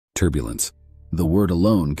Turbulence. The word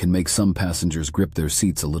alone can make some passengers grip their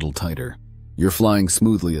seats a little tighter. You're flying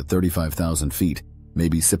smoothly at 35,000 feet,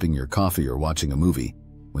 maybe sipping your coffee or watching a movie,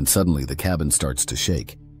 when suddenly the cabin starts to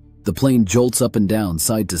shake. The plane jolts up and down,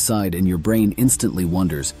 side to side, and your brain instantly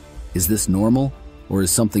wonders, is this normal, or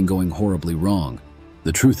is something going horribly wrong?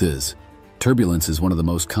 The truth is, turbulence is one of the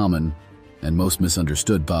most common and most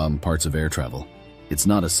misunderstood parts of air travel. It's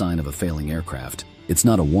not a sign of a failing aircraft. It's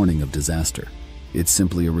not a warning of disaster. It's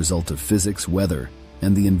simply a result of physics, weather,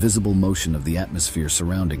 and the invisible motion of the atmosphere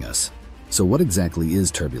surrounding us. So what exactly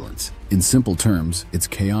is turbulence? In simple terms, it's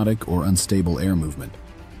chaotic or unstable air movement.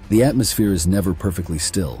 The atmosphere is never perfectly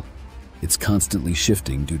still. It's constantly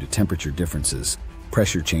shifting due to temperature differences,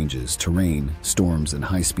 pressure changes, terrain, storms, and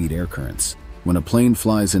high-speed air currents. When a plane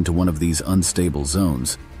flies into one of these unstable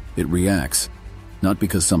zones, it reacts, not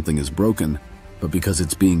because something is broken, but because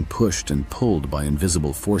it's being pushed and pulled by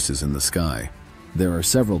invisible forces in the sky. There are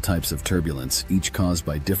several types of turbulence, each caused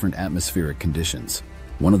by different atmospheric conditions.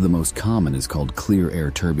 One of the most common is called clear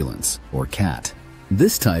air turbulence, or CAT.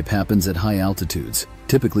 This type happens at high altitudes,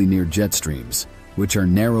 typically near jet streams, which are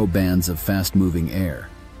narrow bands of fast-moving air.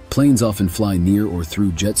 Planes often fly near or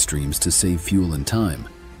through jet streams to save fuel and time,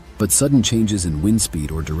 but sudden changes in wind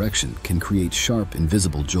speed or direction can create sharp,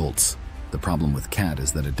 invisible jolts. The problem with CAT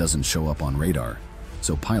is that it doesn't show up on radar,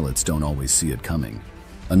 so pilots don't always see it coming.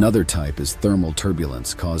 Another type is thermal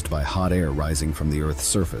turbulence caused by hot air rising from the Earth's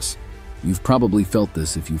surface. You've probably felt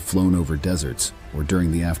this if you've flown over deserts or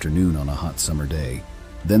during the afternoon on a hot summer day.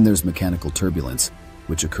 Then there's mechanical turbulence,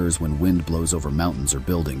 which occurs when wind blows over mountains or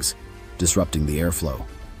buildings, disrupting the airflow.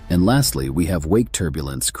 And lastly, we have wake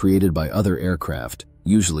turbulence created by other aircraft,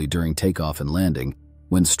 usually during takeoff and landing,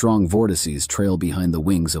 when strong vortices trail behind the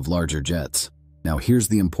wings of larger jets. Now here's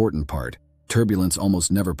the important part. Turbulence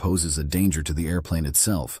almost never poses a danger to the airplane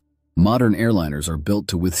itself. Modern airliners are built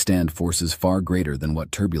to withstand forces far greater than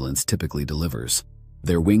what turbulence typically delivers.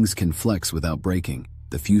 Their wings can flex without breaking,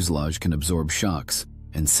 the fuselage can absorb shocks,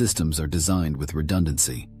 and systems are designed with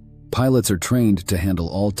redundancy. Pilots are trained to handle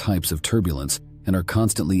all types of turbulence and are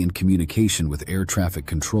constantly in communication with air traffic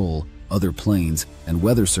control, other planes, and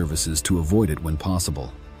weather services to avoid it when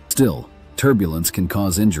possible. Still, turbulence can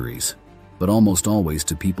cause injuries, but almost always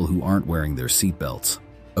to people who aren't wearing their seatbelts.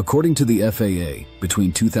 According to the FAA,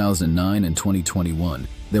 between 2009 and 2021,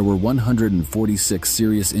 there were 146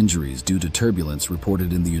 serious injuries due to turbulence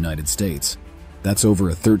reported in the United States. That's over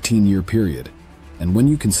a 13-year period. And when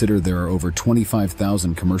you consider there are over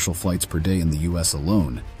 25,000 commercial flights per day in the US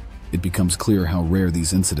alone, it becomes clear how rare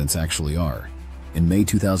these incidents actually are. In May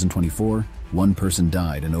 2024, one person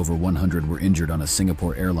died and over 100 were injured on a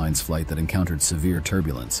Singapore Airlines flight that encountered severe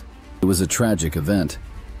turbulence. It was a tragic event,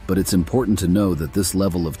 but it's important to know that this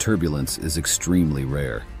level of turbulence is extremely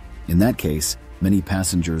rare. In that case, many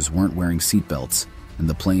passengers weren't wearing seatbelts, and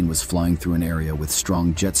the plane was flying through an area with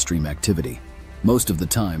strong jet stream activity. Most of the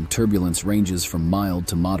time, turbulence ranges from mild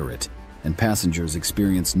to moderate, and passengers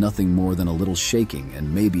experience nothing more than a little shaking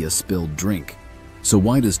and maybe a spilled drink. So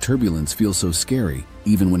why does turbulence feel so scary,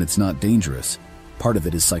 even when it's not dangerous? Part of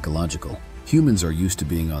it is psychological. Humans are used to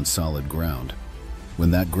being on solid ground. When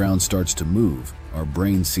that ground starts to move, our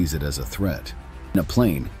brain sees it as a threat. In a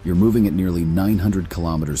plane, you're moving at nearly 900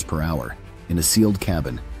 kilometers per hour, in a sealed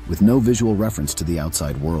cabin, with no visual reference to the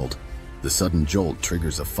outside world. The sudden jolt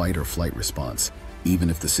triggers a fight or flight response, even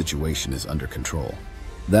if the situation is under control.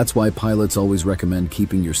 That's why pilots always recommend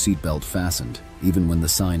keeping your seatbelt fastened, even when the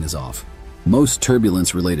sign is off. Most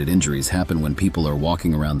turbulence-related injuries happen when people are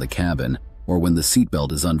walking around the cabin or when the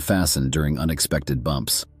seatbelt is unfastened during unexpected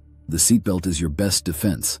bumps. The seatbelt is your best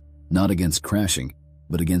defense, not against crashing,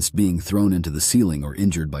 but against being thrown into the ceiling or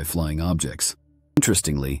injured by flying objects.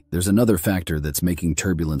 Interestingly, there's another factor that's making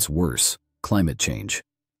turbulence worse: climate change.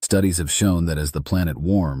 Studies have shown that as the planet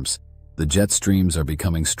warms, the jet streams are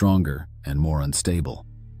becoming stronger and more unstable.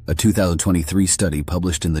 A 2023 study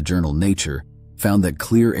published in the journal Nature found that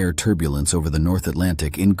clear air turbulence over the North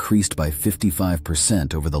Atlantic increased by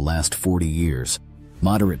 55% over the last 40 years.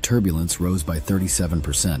 Moderate turbulence rose by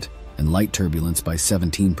 37%, and light turbulence by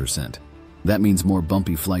 17%. That means more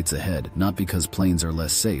bumpy flights ahead, not because planes are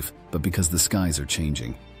less safe, but because the skies are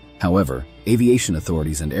changing. However, aviation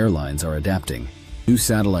authorities and airlines are adapting. New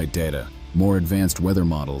satellite data, more advanced weather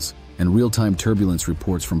models, and real-time turbulence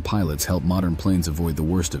reports from pilots help modern planes avoid the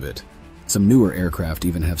worst of it. Some newer aircraft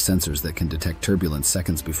even have sensors that can detect turbulence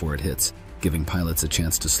seconds before it hits, giving pilots a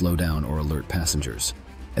chance to slow down or alert passengers.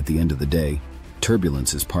 At the end of the day,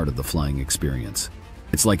 turbulence is part of the flying experience.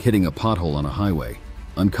 It's like hitting a pothole on a highway.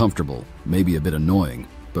 Uncomfortable, maybe a bit annoying,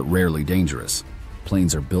 but rarely dangerous.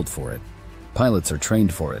 Planes are built for it. Pilots are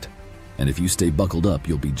trained for it. And if you stay buckled up,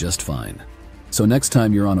 you'll be just fine. So next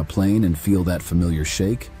time you're on a plane and feel that familiar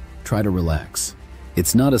shake, try to relax.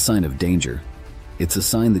 It's not a sign of danger. It's a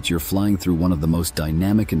sign that you're flying through one of the most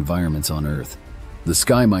dynamic environments on Earth. The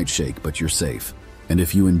sky might shake, but you're safe. And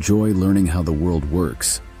if you enjoy learning how the world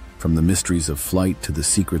works, from the mysteries of flight to the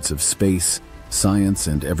secrets of space, science,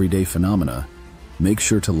 and everyday phenomena, make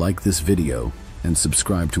sure to like this video and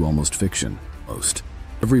subscribe to Almost Fiction.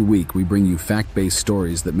 Every week we bring you fact-based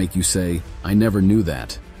stories that make you say, "I never knew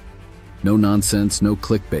that." No nonsense, no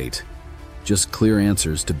clickbait. Just clear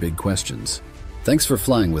answers to big questions. Thanks for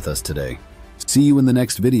flying with us today. See you in the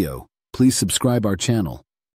next video. Please subscribe our channel.